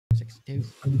do.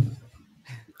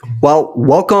 Well,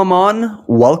 welcome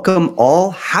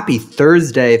all. Happy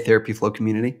Thursday, Therapy Flow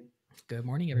community. Good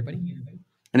morning, everybody.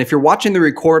 And if you're watching the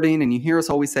recording and you hear us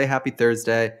always say Happy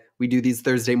Thursday, we do these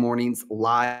Thursday mornings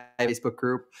live Facebook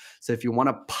group. So if you want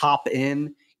to pop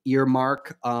in,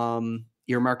 earmark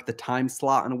the time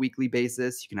slot on a weekly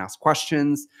basis. You can ask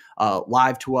questions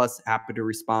live to us. Happy to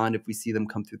respond if we see them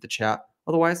come through the chat.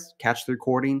 Otherwise, catch the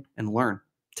recording and learn.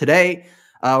 Today,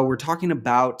 we're talking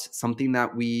about something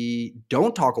that we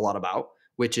don't talk a lot about,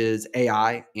 which is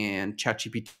AI and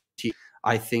ChatGPT.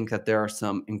 I think that there are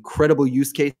some incredible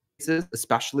use cases,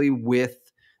 especially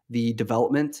with the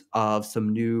development of some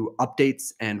new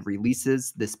updates and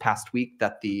releases this past week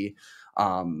that the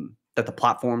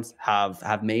platforms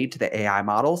have made to the AI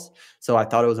models. So I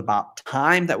thought it was about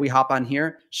time that we hop on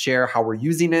here, share how we're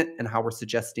using it and how we're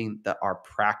suggesting that our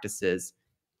practices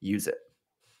use it.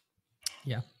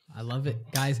 Yeah, I love it,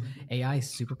 guys. AI is a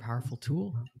super powerful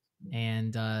tool,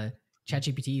 and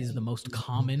ChatGPT is the most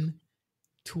common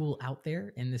tool out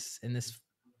there in this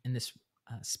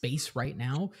space right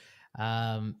now.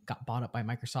 Got bought up by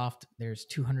Microsoft. There's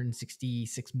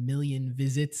 266 million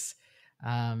visits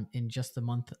in just the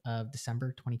month of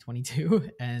December 2022,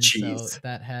 and Jeez. so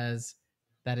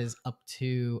that is up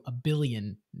to 1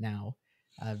 billion now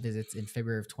visits in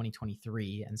February of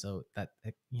 2023, and so that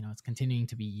it's continuing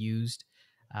to be used.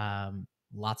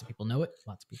 Lots of people know it.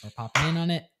 Lots of people are popping in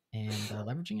on it and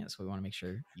leveraging it. So we want to make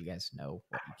sure you guys know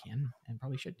what you can and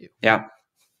probably should do. Yeah.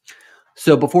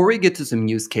 So before we get to some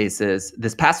use cases,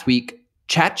 this past week,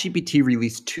 ChatGPT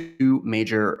released two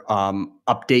major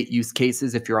update use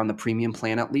cases if you're on the premium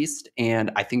plan at least.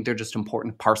 And I think they're just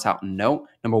important to parse out and note.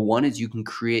 Number one is you can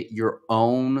create your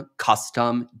own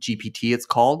custom GPT, it's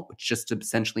called, which just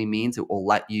essentially means it will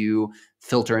let you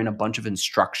filter in a bunch of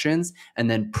instructions and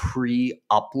then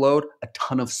pre-upload a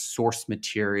ton of source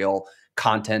material,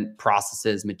 content,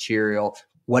 processes, material,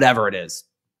 whatever it is.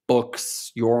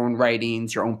 Books, your own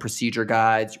writings, your own procedure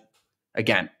guides.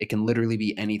 Again, it can literally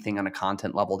be anything on a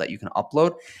content level that you can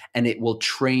upload, and it will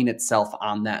train itself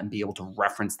on that and be able to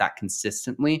reference that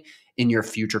consistently in your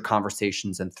future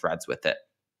conversations and threads with it.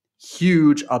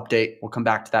 Huge update. We'll come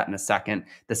back to that in a second.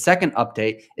 The second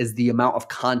update is the amount of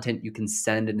content you can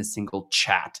send in a single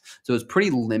chat. So it was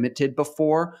pretty limited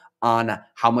before on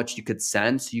how much you could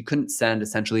send. So you couldn't send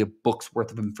essentially a book's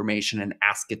worth of information and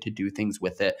ask it to do things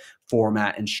with it,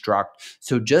 format, instruct.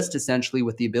 So just essentially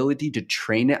with the ability to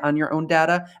train it on your own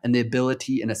data and the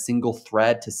ability in a single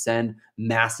thread to send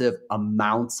massive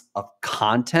amounts of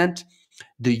content,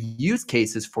 the use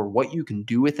cases for what you can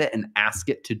do with it and ask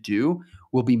it to do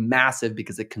will be massive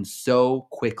because it can so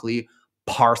quickly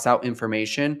parse out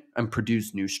information and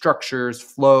produce new structures,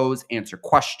 flows, answer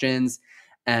questions.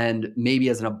 And maybe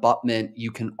as an abutment,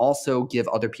 you can also give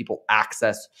other people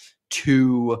access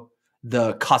to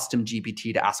the custom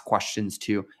GPT to ask questions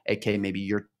to, aka maybe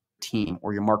your team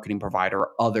or your marketing provider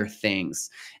or other things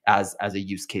as a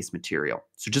use case material.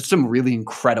 So just some really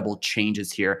incredible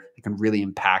changes here that can really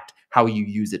impact how you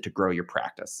use it to grow your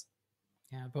practice.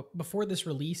 Yeah, but before this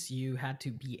release, you had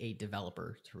to be a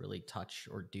developer to really touch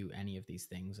or do any of these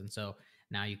things. And so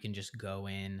now you can just go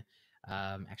in.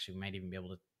 Actually, we might even be able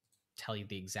to tell you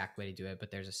the exact way to do it, but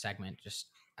there's a segment just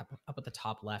up at the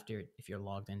top left here if you're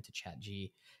logged into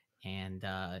ChatG, and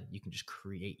you can just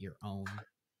create your own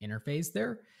interface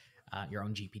there, your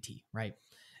own GPT, right?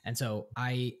 And so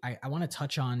I want to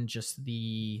touch on just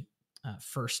the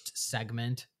first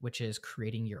segment, which is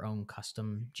creating your own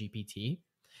custom GPT.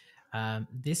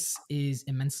 This is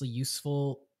immensely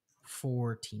useful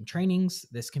for team trainings.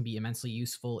 This can be immensely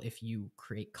useful if you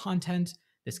create content.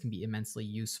 This can be immensely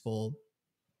useful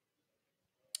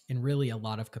in really a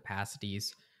lot of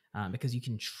capacities because you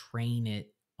can train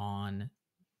it on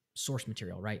source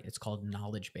material, right? It's called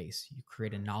knowledge base. You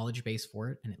create a knowledge base for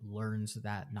it and it learns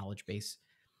that knowledge base,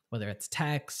 whether it's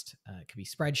text, it could be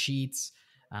spreadsheets,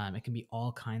 it can be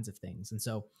all kinds of things. And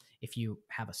so if you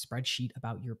have a spreadsheet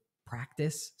about your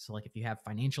practice, so like if you have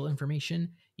financial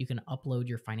information, you can upload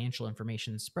your financial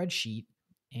information spreadsheet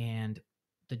and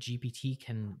the GPT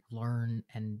can learn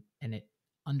and it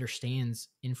understands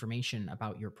information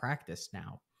about your practice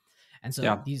now. And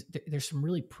so there's some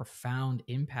really profound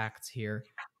impacts here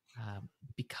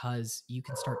because you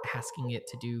can start asking it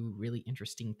to do really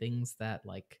interesting things that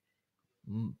like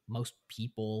most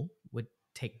people would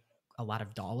take a lot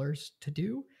of dollars to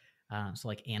do. So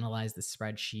like analyze the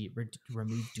spreadsheet,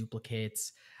 remove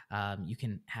duplicates. You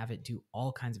can have it do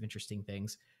all kinds of interesting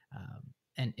things.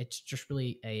 And it's just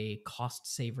really a cost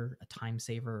saver, a time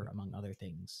saver, among other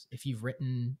things. If you've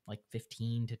written like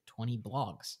 15 to 20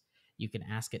 blogs, you can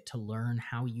ask it to learn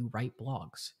how you write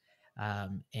blogs.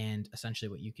 And essentially,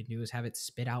 what you can do is have it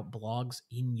spit out blogs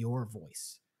in your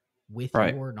voice with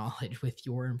Right. your knowledge, with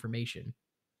your information.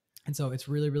 And so it's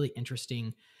really, really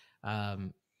interesting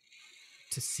um,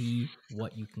 to see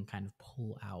what you can kind of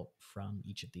pull out from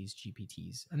each of these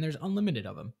GPTs. And there's unlimited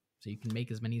of them. So you can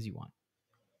make as many as you want.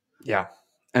 Yeah.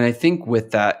 And I think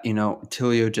with that,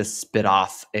 Attilio just spit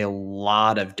off a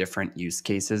lot of different use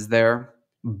cases there.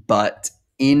 But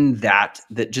in that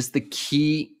just the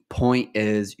key point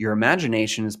is your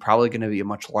imagination is probably going to be a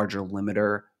much larger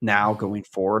limiter now going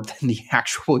forward than the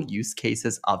actual use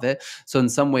cases of it. So in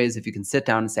some ways, if you can sit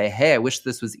down and say, hey, I wish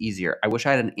this was easier. I wish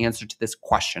I had an answer to this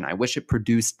question. I wish it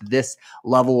produced this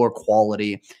level or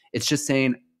quality. It's just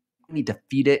saying, I need to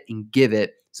feed it and give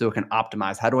it so it can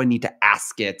optimize. How do I need to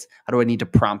ask it? How do I need to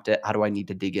prompt it? How do I need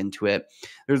to dig into it?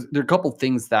 There are a couple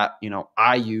things that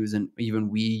I use and even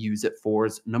we use it for.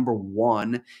 Is number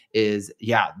one is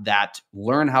that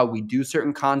learn how we do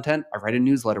certain content. I write a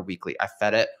newsletter weekly. I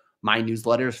fed it my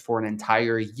newsletters for an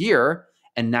entire year,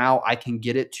 and now I can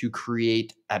get it to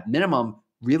create at minimum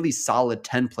really solid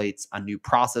templates on new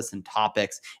process and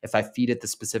topics if I feed it the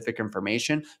specific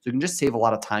information. So you can just save a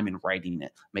lot of time in writing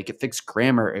it, make it fix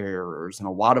grammar errors and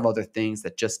a lot of other things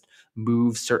that just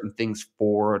move certain things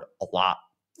forward a lot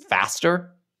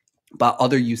faster. But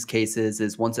other use cases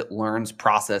is once it learns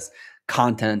process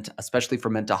content, especially for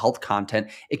mental health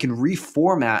content, it can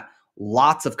reformat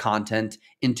lots of content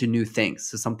into new things.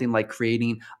 So something like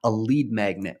creating a lead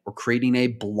magnet or creating a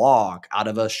blog out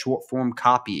of a short form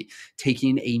copy,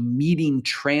 taking a meeting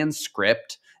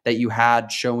transcript that you had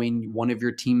showing one of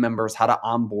your team members how to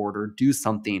onboard or do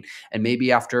something. And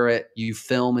maybe after it, you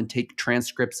film and take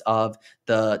transcripts of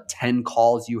the 10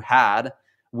 calls you had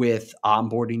with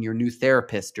onboarding your new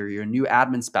therapist or your new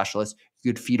admin specialist.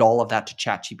 You could feed all of that to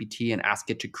ChatGPT and ask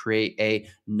it to create a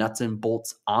nuts and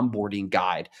bolts onboarding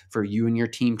guide for you and your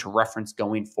team to reference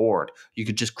going forward. You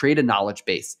could just create a knowledge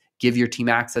base, give your team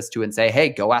access to it and say, hey,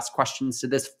 go ask questions to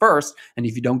this first. And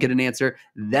if you don't get an answer,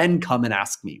 then come and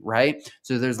ask me, right?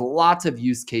 So there's lots of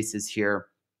use cases here.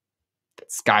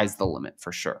 That sky's the limit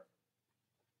for sure.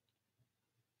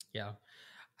 Yeah.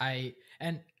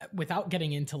 And without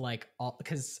getting into like all,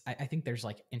 because I think there's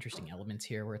like interesting elements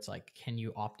here where it's like, can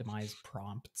you optimize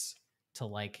prompts to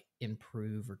like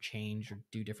improve or change or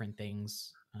do different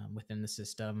things within the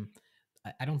system?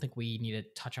 I don't think we need to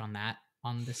touch on that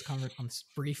on this on this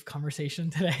brief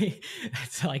conversation today.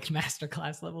 It's like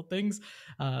masterclass level things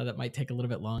that might take a little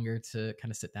bit longer to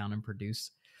kind of sit down and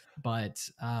produce. But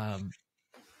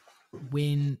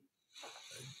when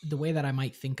the way that I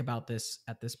might think about this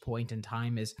at this point in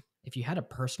time is if you had a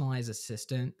personalized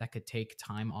assistant that could take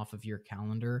time off of your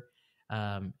calendar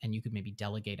and you could maybe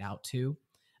delegate out to,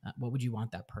 what would you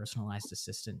want that personalized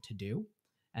assistant to do?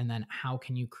 And then how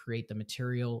can you create the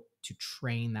material to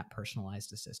train that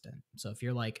personalized assistant? So if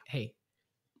you're like, hey,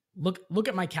 look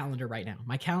at my calendar right now.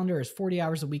 My calendar is 40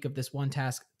 hours a week of this one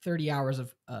task, 30 hours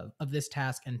of this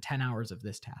task, and 10 hours of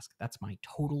this task. That's my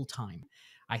total time.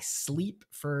 I sleep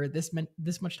for this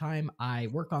much time. I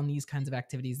work on these kinds of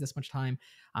activities this much time.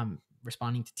 I'm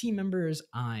responding to team members.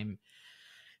 I'm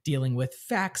dealing with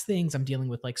fax things. I'm dealing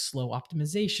with like slow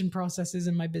optimization processes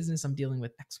in my business. I'm dealing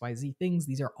with XYZ things.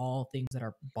 These are all things that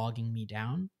are bogging me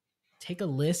down. Take a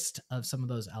list of some of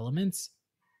those elements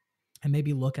and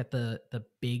maybe look at the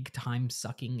big time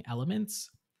sucking elements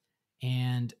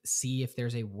and see if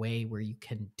there's a way where you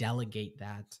can delegate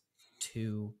that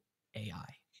to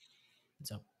AI.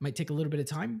 So it might take a little bit of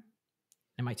time,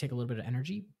 it might take a little bit of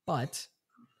energy, but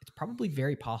it's probably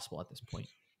very possible at this point.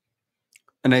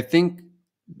 And I think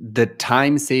the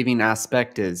time saving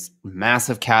aspect is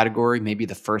massive category, maybe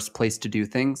the first place to do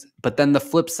things. But then the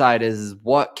flip side is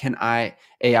what can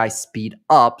AI speed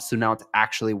up so now it's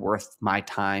actually worth my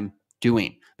time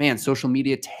doing? Man, social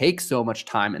media takes so much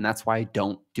time and that's why I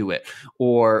don't do it.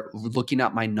 Or looking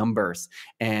at my numbers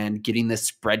and getting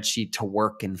this spreadsheet to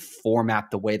work and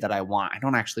format the way that I want. I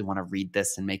don't actually want to read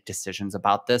this and make decisions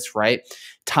about this, right?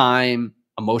 Time,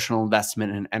 emotional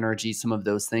investment and energy, some of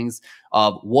those things.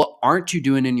 What aren't you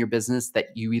doing in your business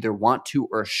that you either want to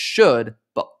or should,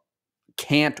 but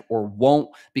can't or won't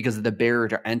because of the barrier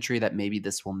to entry that maybe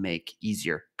this will make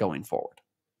easier going forward?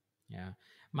 Yeah.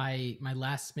 My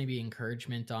last maybe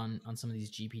encouragement on some of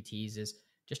these GPTs is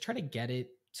just try to get it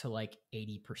to like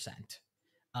 80%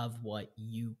 of what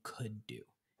you could do.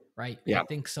 Right? I Yeah.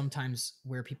 think sometimes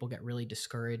where people get really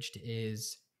discouraged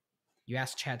is you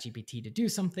ask ChatGPT to do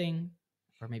something,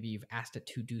 or maybe you've asked it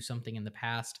to do something in the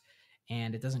past,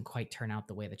 and it doesn't quite turn out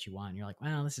the way that you want. You're like,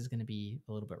 well, this is going to be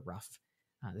a little bit rough.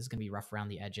 this is going to be rough around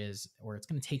the edges, or it's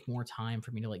going to take more time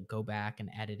for me to like go back and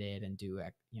edit it and do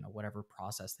whatever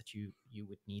process that you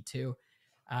would need to.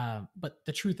 But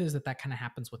the truth is that kind of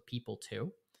happens with people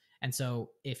too. And so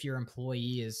if your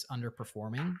employee is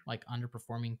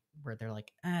underperforming where they're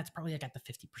like, it's probably like at the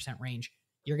 50% range,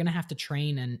 you're going to have to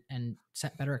train and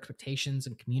set better expectations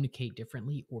and communicate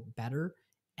differently or better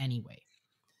anyway.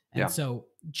 And so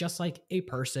just like a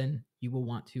person, you will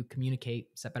want to communicate,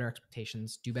 set better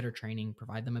expectations, do better training,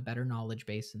 provide them a better knowledge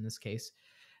base in this case.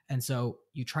 And so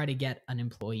you try to get an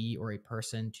employee or a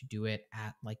person to do it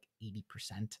at like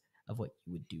 80% of what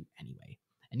you would do anyway.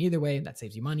 And either way, that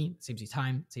saves you money, saves you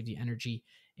time, saves you energy,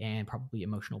 and probably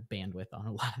emotional bandwidth on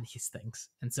a lot of these things.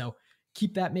 And so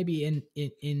keep that maybe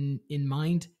in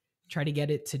mind. Try to get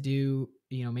it to do,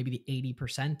 maybe the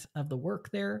 80% of the work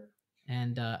there.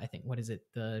 And I think, what is it?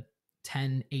 The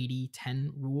 10-80-10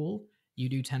 rule. You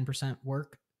do 10%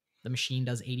 work, the machine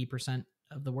does 80%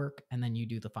 of the work, and then you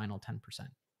do the final 10%.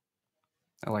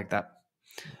 I like that.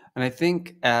 And I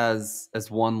think as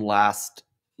one last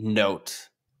note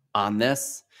on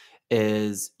this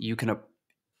is you can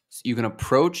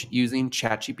approach using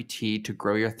ChatGPT to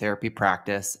grow your therapy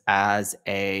practice as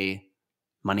a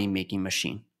money-making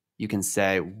machine. You can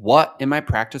say, what in my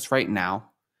practice right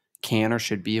now can or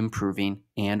should be improving,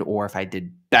 and or if I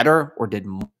did better or did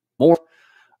more,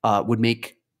 would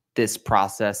make this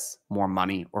process more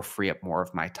money or free up more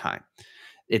of my time.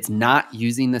 It's not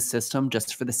using the system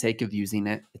just for the sake of using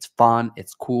it. It's fun.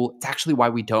 It's cool. It's actually why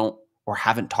we don't or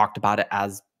haven't talked about it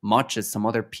as much as some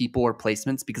other people or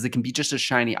placements, because it can be just a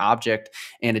shiny object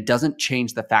and it doesn't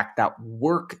change the fact that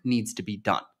work needs to be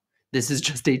done. This is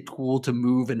just a tool to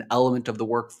move an element of the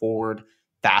work forward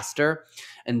faster.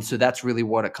 And so that's really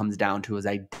what it comes down to, is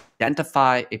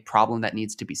identify a problem that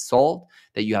needs to be solved,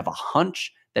 that you have a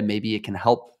hunch that maybe it can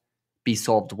help be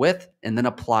solved with, and then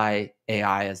apply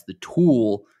AI as the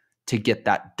tool to get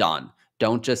that done.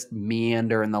 Don't just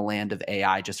meander in the land of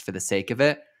AI just for the sake of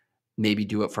it. Maybe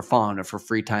do it for fun or for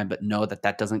free time, but know that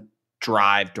that doesn't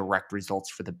drive direct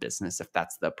results for the business if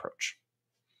that's the approach.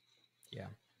 Yeah.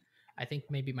 I think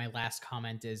maybe my last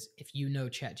comment is, if you know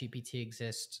ChatGPT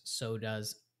exists, so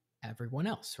does everyone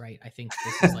else, right? I think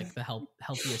this is like the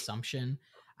healthy assumption.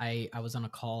 I was on a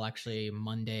call actually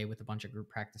Monday with a bunch of group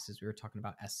practices. We were talking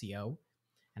about SEO,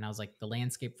 and I was like, the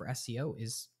landscape for SEO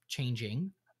is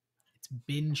changing. It's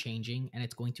been changing, and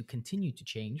it's going to continue to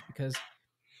change, because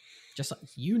just like,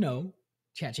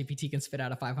 ChatGPT can spit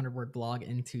out a 500-word blog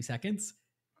in 2 seconds.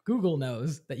 Google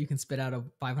knows that you can spit out a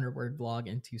 500-word blog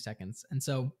in 2 seconds. And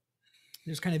so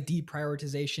there's kind of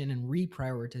deprioritization and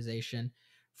reprioritization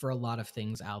for a lot of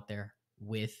things out there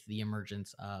with the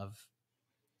emergence of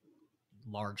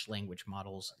large language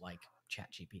models like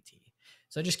ChatGPT.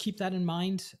 So just keep that in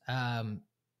mind.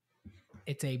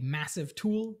 It's a massive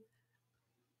tool.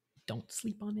 Don't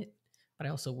sleep on it, but I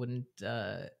also wouldn't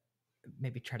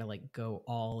maybe try to like go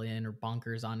all in or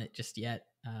bonkers on it just yet.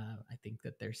 I think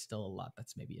that there's still a lot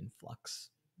that's maybe in flux.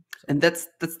 So. And that's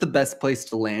the best place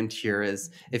to land here,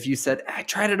 is if you said, I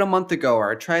tried it a month ago,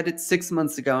 or I tried it 6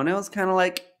 months ago, and it was kind of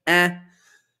like, it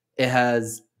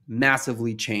has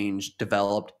massively changed,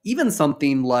 developed. Even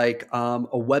something like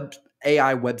a web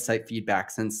AI website feedback,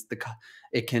 since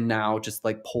it can now just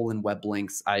like pull in web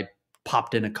links. I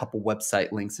popped in a couple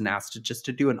website links and asked it just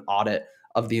to do an audit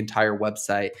of the entire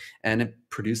website, and it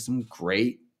produced some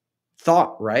great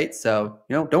thought, right? So,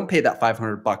 don't pay that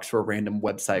 $500 for a random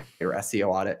website or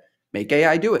SEO audit. Make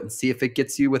AI do it and see if it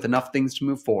gets you with enough things to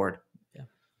move forward. Yeah.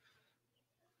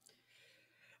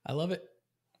 I love it.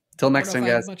 Till next time,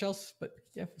 guys. Much else, but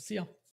yeah, we'll see y'all.